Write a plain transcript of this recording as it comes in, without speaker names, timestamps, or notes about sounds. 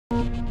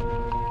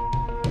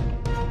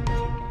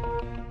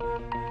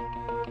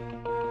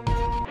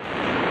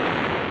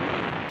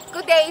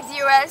day,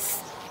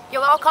 viewers.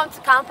 You're welcome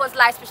to Campus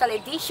Live Special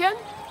Edition.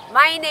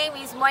 My name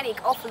is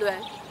Monique Oflue.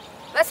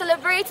 We're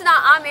celebrating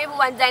our amiable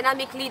and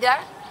dynamic leader,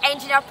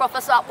 Engineer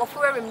Professor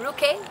FUPRE,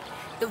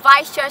 the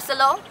Vice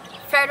Chancellor,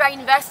 Federal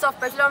Investor of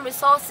Petroleum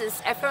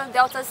Resources, Ephraim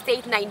Delta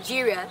State,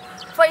 Nigeria,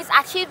 for his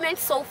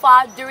achievements so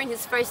far during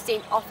his first stay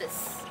in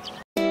office.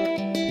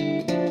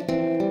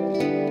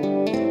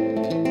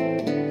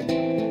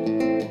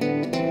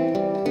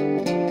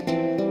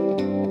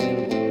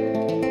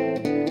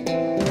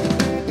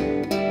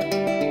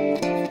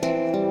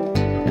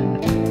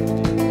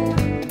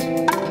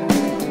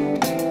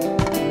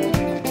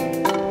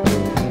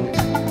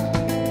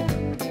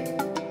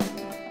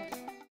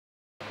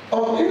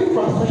 On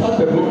infrastructural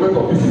development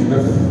of this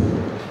university,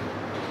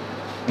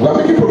 we are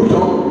making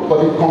provision for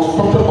the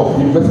construction of the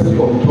University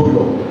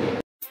Auditorium,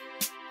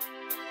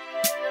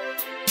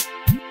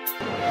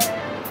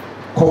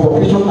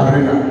 Convocation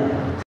Arena,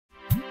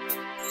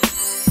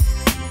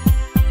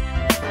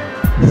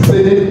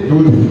 Senate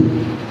Building,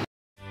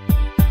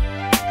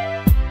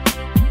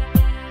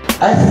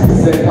 ICT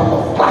Center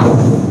of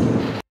Classes,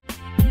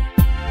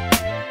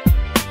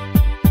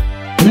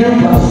 new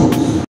classrooms,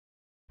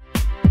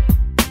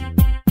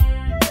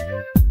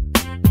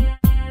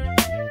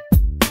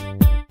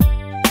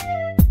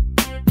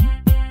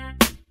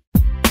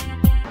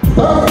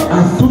 staff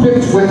and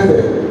students'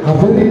 welfare are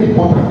very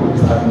important to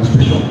this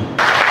administration.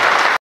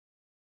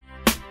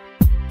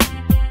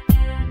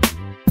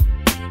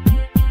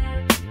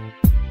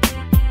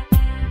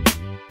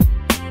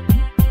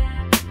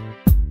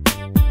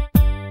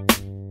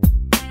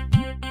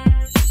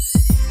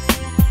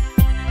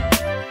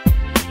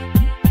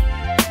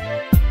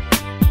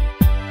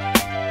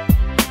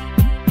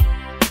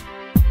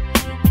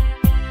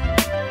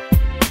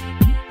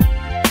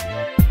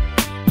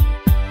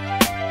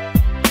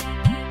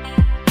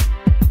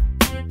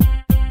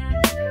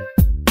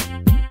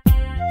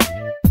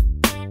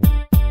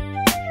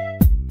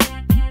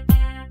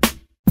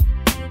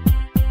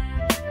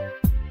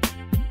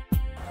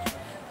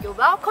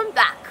 Welcome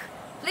back.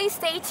 Please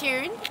stay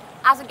tuned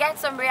as we get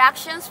some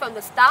reactions from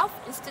the staff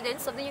and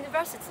students of the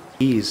university.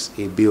 He is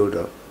a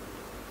builder.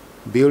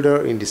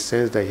 Builder in the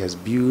sense that he has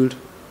built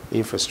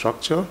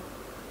infrastructure,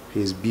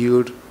 he has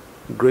built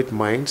great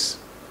minds,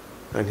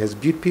 and he has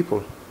built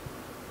people.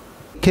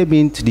 Came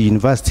into the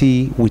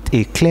university with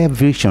a clear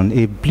vision,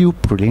 a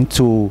blueprint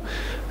to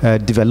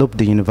develop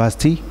the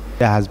university.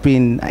 There has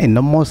been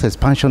enormous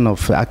expansion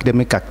of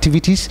academic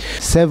activities,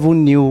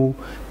 7 new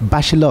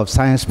Bachelor of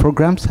Science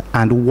programs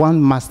and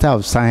 1 Master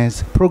of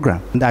Science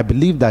program. And I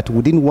believe that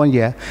within 1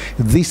 year,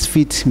 this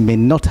feat may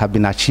not have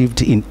been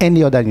achieved in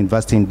any other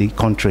university in the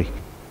country.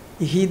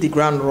 He hit the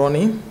ground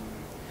running.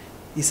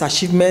 His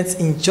achievements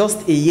in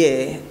just a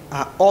year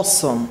are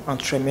awesome and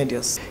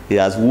tremendous. He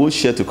has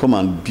wished to come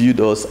and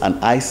build us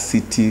an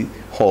ICT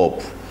hub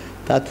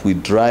that will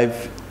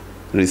drive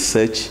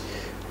research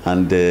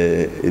and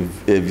a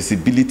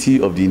visibility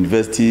of the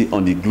university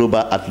on the global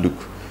outlook.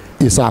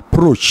 His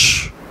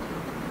approach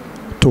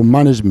to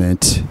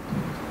management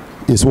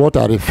is what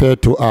I refer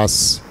to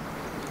as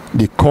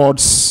the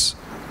chords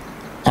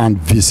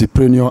and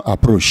disciplinary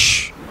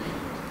approach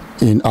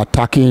in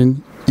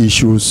attacking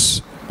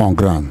issues on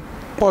ground.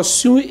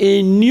 Pursue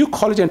a new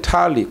college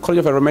entirely, College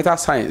of Environmental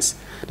Science,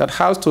 that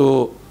has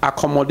to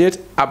accommodate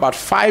about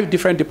 5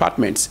 different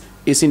departments.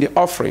 Is in the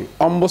offering,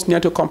 almost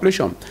near to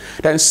completion.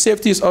 Then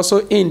safety is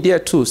also in there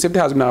too. Safety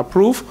has been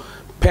approved,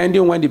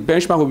 pending when the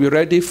benchmark will be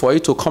ready for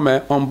it to come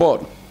on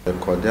board. The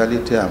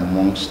cordiality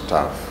among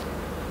staff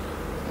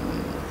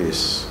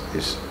is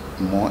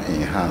more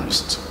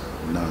enhanced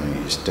now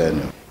in his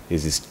tenure.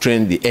 Is the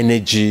strength, the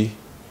energy,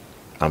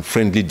 and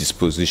friendly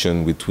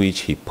disposition with which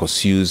he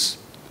pursues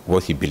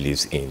what he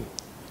believes in.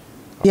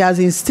 He has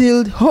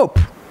instilled hope,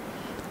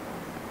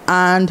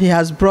 and he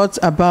has brought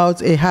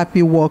about a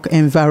happy work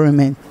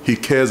environment. He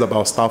cares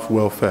about staff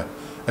welfare,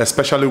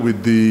 especially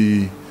with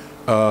the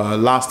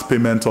last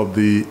payment of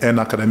the end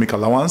academic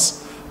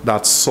allowance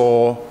that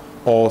saw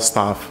all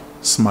staff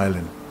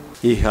smiling.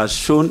 He has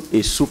shown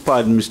a super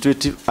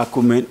administrative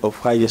acumen of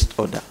highest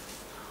order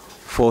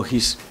for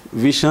his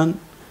vision,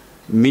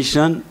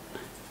 mission,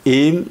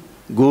 aim,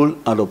 goal,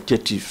 and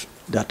objectives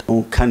that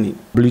uncanny.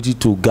 Ability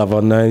to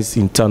galvanize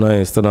internal and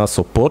external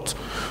support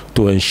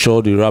to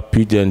ensure the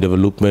rapid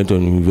development of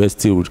the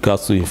university with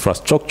regards to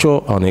infrastructure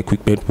and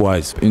equipment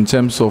wise. In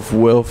terms of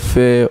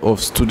welfare of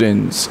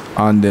students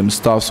and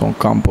staffs on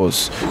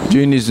campus,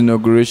 during his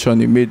inauguration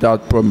he made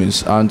that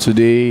promise, and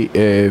today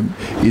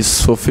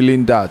is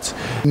fulfilling that.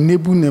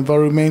 Enabling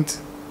environment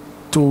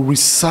to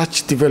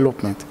research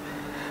development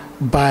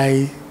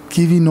by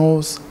giving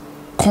us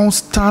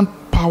constant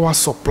power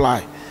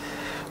supply,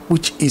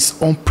 which is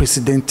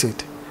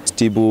unprecedented.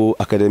 Stable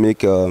academic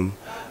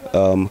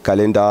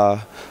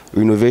calendar,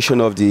 renovation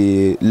of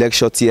the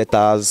lecture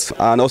theaters,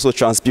 and also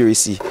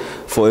transparency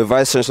for a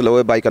vice chancellor,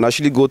 whereby you can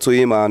actually go to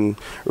him and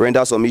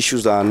render some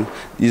issues, and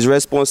his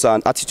response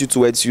and attitude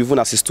towards you, even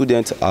as a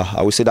student,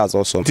 I would say that's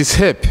awesome. With his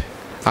help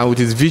and with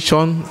his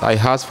vision I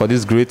has for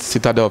this great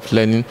citadel of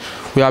learning,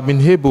 we have been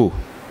able,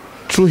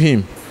 through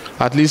him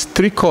at least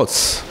 3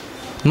 courts,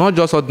 not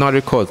just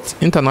ordinary courts,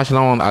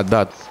 international one at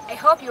that. I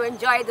hope you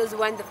enjoyed those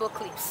wonderful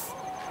clips.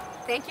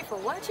 Thank you for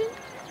watching.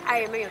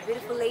 I remain your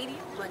beautiful lady,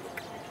 Monica.